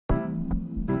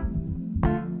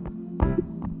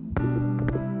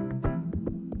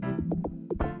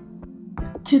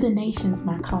To the nations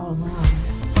my call run,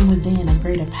 from within a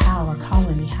greater power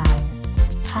calling me higher.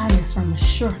 Higher from a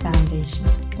sure foundation,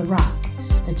 the rock,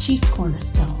 the chief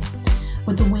cornerstone.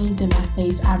 With the wind in my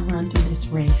face, I run through this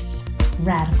race.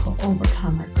 Radical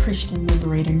overcomer, Christian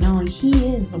liberator, knowing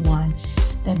He is the one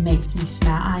that makes me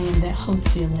smile. I am that hope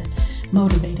dealer,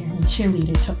 motivator, and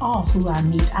cheerleader to all who I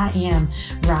meet. I am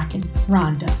rockin'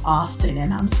 Rhonda Austin,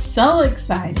 and I'm so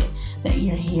excited that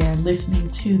you're here listening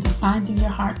to the Finding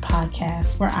Your Heart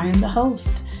podcast, where I am the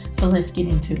host. So let's get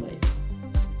into it.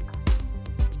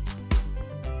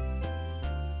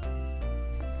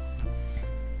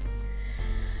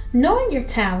 Knowing your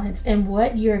talents and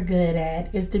what you're good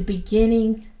at is the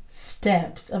beginning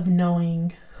steps of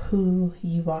knowing who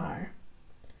you are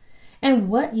and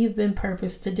what you've been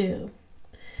purposed to do.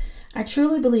 I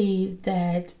truly believe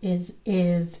that it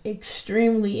is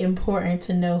extremely important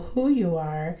to know who you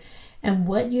are and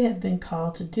what you have been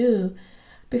called to do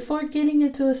before getting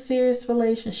into a serious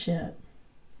relationship.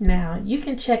 Now, you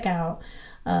can check out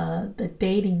the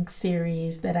dating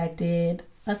series that I did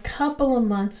a couple of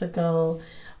months ago,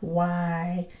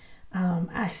 why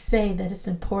I say that it's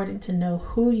important to know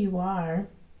who you are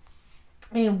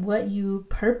and what you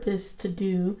purpose to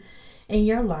do in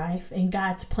your life and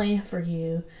God's plan for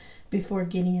you before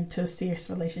getting into a serious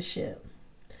relationship.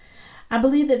 I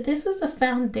believe that this is a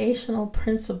foundational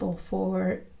principle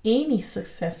for any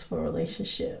successful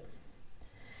relationship.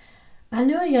 I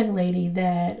knew a young lady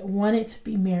that wanted to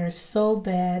be married so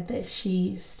bad that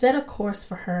she set a course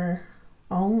for her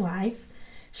own life.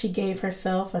 She gave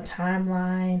herself a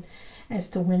timeline as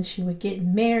to when she would get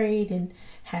married and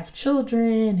have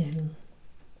children and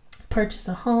purchase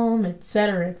a home,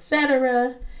 etc.,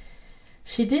 etc.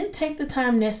 She didn't take the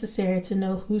time necessary to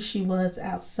know who she was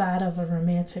outside of a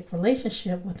romantic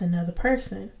relationship with another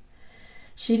person.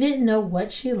 She didn't know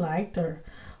what she liked or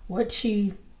what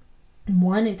she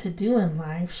wanted to do in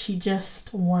life. She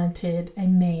just wanted a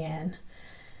man.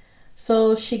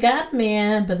 So she got a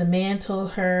man, but the man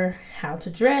told her how to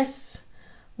dress,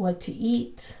 what to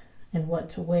eat, and what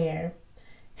to wear,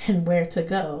 and where to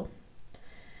go.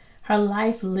 Her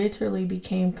life literally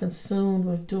became consumed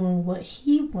with doing what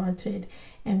he wanted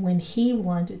and when he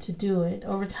wanted to do it.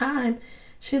 Over time,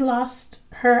 she lost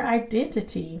her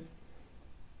identity.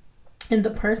 And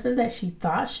the person that she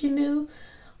thought she knew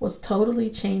was totally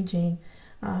changing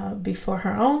before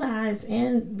her own eyes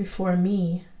and before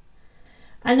me.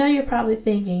 I know you're probably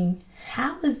thinking,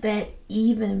 how is that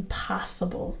even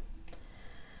possible?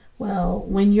 Well,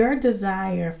 when your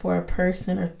desire for a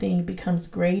person or thing becomes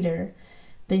greater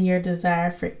than your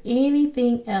desire for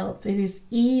anything else, it is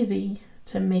easy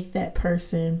to make that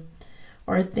person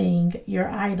or thing your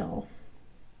idol.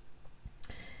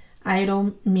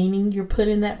 Idol meaning you're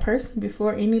putting that person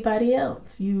before anybody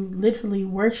else. You literally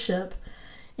worship,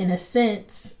 in a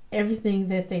sense, everything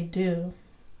that they do.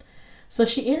 So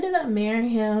she ended up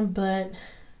marrying him, but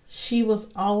she was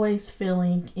always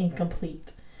feeling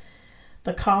incomplete.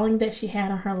 The calling that she had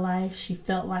on her life, she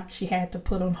felt like she had to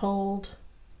put on hold.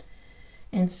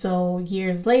 And so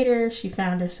years later, she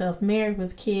found herself married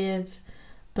with kids,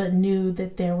 but knew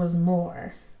that there was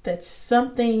more, that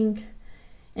something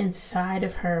inside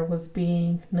of her was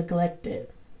being neglected.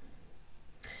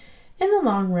 In the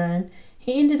long run,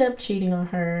 he ended up cheating on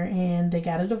her and they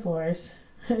got a divorce.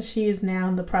 She is now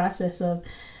in the process of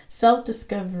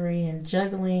self-discovery and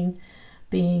juggling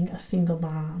being a single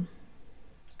mom.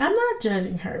 I'm not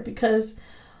judging her because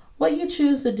what you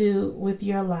choose to do with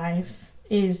your life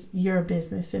is your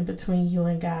business and between you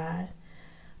and God.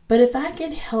 But if I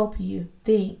can help you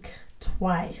think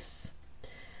twice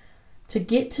to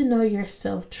get to know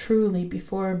yourself truly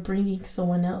before bringing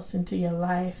someone else into your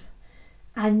life,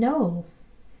 I know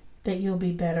that you'll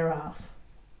be better off.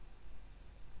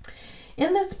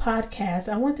 In this podcast,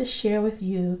 I want to share with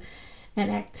you an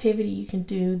activity you can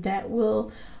do that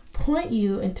will point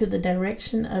you into the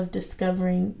direction of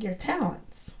discovering your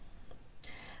talents.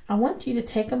 I want you to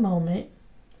take a moment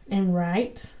and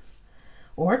write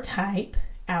or type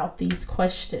out these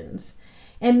questions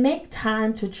and make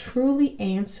time to truly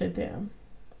answer them.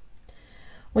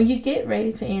 When you get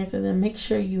ready to answer them, make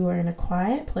sure you are in a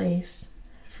quiet place,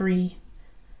 free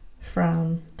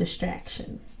from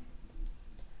distraction.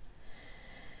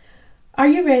 Are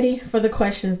you ready for the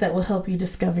questions that will help you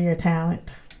discover your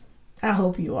talent? I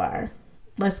hope you are.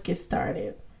 Let's get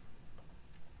started.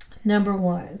 Number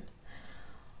 1,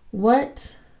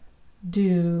 what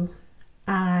do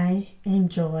I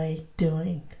enjoy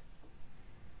doing?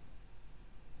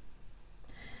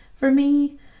 For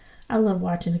me, I love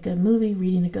watching a good movie,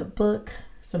 reading a good book,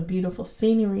 some beautiful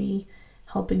scenery,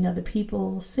 helping other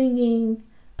people, singing,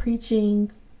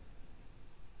 preaching.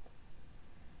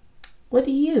 What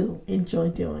do you enjoy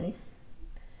doing?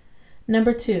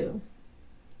 Number 2,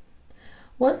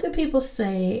 what do people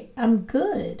say I'm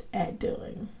good at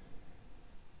doing?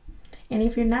 And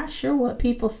if you're not sure what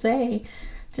people say,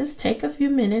 just take a few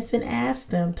minutes and ask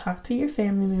them. Talk to your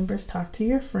family members, talk to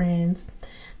your friends,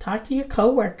 talk to your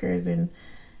coworkers, and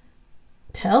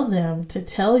tell them to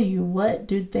tell you what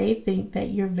do they think that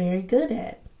you're very good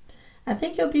at. I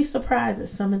think you'll be surprised at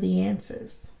some of the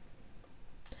answers.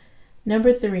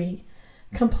 Number 3,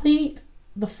 complete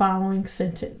the following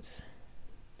sentence.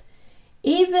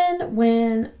 Even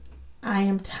when I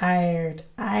am tired,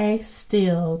 I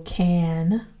still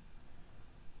can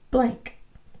blank.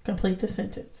 Complete the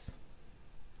sentence.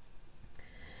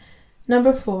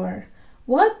 Number 4,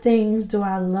 what things do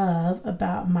I love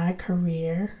about my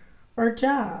career or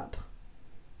job?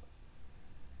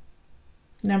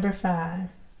 Number 5,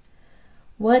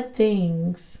 what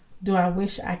things do I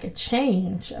wish I could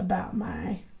change about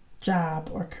my job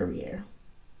or career?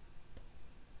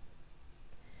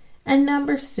 And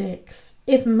number 6,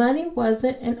 if money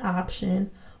wasn't an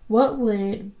option, what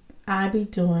would I be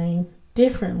doing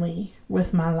differently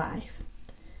with my life?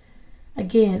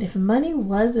 Again, if money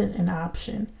wasn't an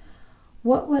option,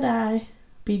 what would I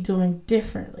be doing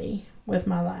differently with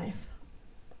my life?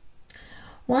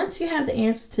 Once you have the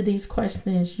answer to these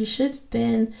questions, you should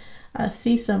then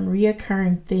see some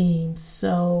reoccurring themes.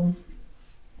 So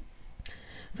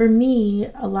for me,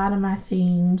 a lot of my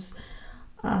themes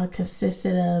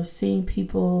consisted of seeing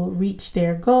people reach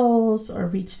their goals or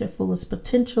reach their fullest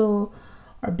potential,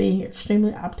 or being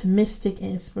extremely optimistic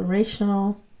and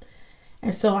inspirational.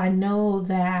 And so I know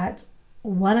that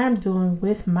what I'm doing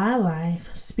with my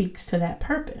life speaks to that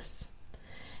purpose.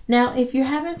 Now, if you're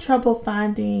having trouble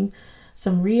finding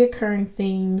some reoccurring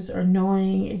themes or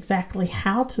knowing exactly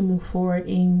how to move forward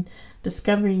in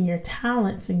discovering your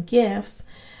talents and gifts,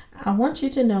 I want you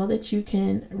to know that you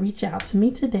can reach out to me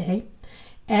today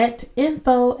at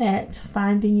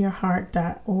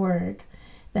info@findingyourheart.org.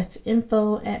 That's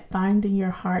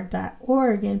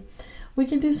info@findingyourheart.org. And we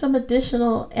can do some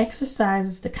additional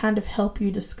exercises to kind of help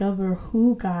you discover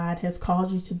who God has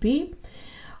called you to be,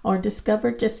 or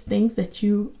discover just things that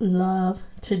you love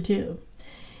to do.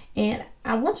 And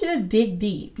I want you to dig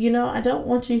deep. I don't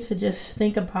want you to just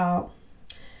think about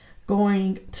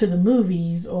going to the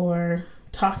movies or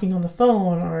talking on the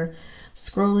phone or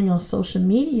scrolling on social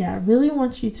media. I really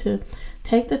want you to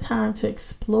take the time to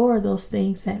explore those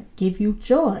things that give you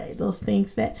joy, those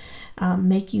things that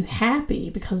make you happy,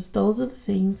 because those are the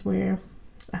things where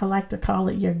I like to call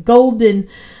it your golden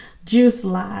juice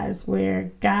lies,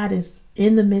 where God is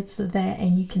in the midst of that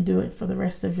and you can do it for the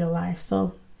rest of your life.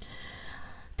 So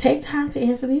take time to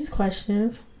answer these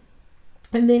questions.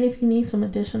 And then if you need some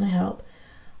additional help,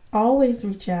 always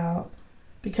reach out,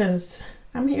 because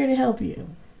I'm here to help you.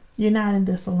 You're not in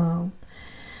this alone.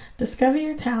 Discover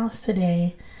your talents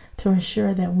today to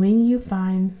ensure that when you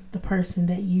find the person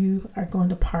that you are going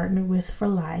to partner with for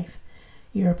life,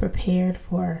 you're prepared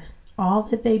for all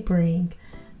that they bring,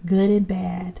 good and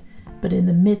bad. But in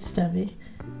the midst of it,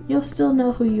 you'll still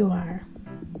know who you are.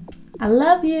 I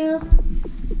love you.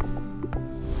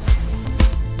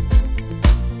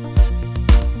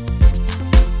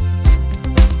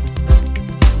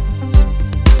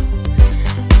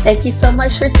 Thank you so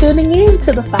much for tuning in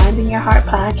to the Finding Your Heart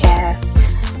podcast.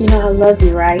 I love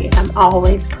you, right? And I'm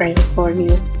always praying for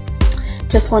you.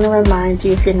 Just want to remind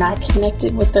you, if you're not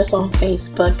connected with us on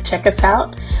Facebook, check us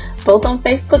out both on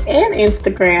Facebook and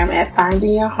Instagram at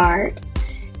Finding Your Heart.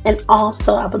 And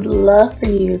also, I would love for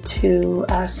you to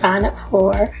sign up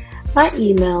for my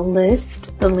email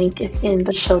list. The link is in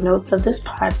the show notes of this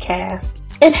podcast.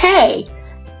 And hey,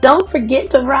 don't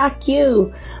forget to rock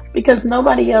you, because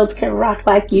nobody else can rock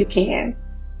like you can.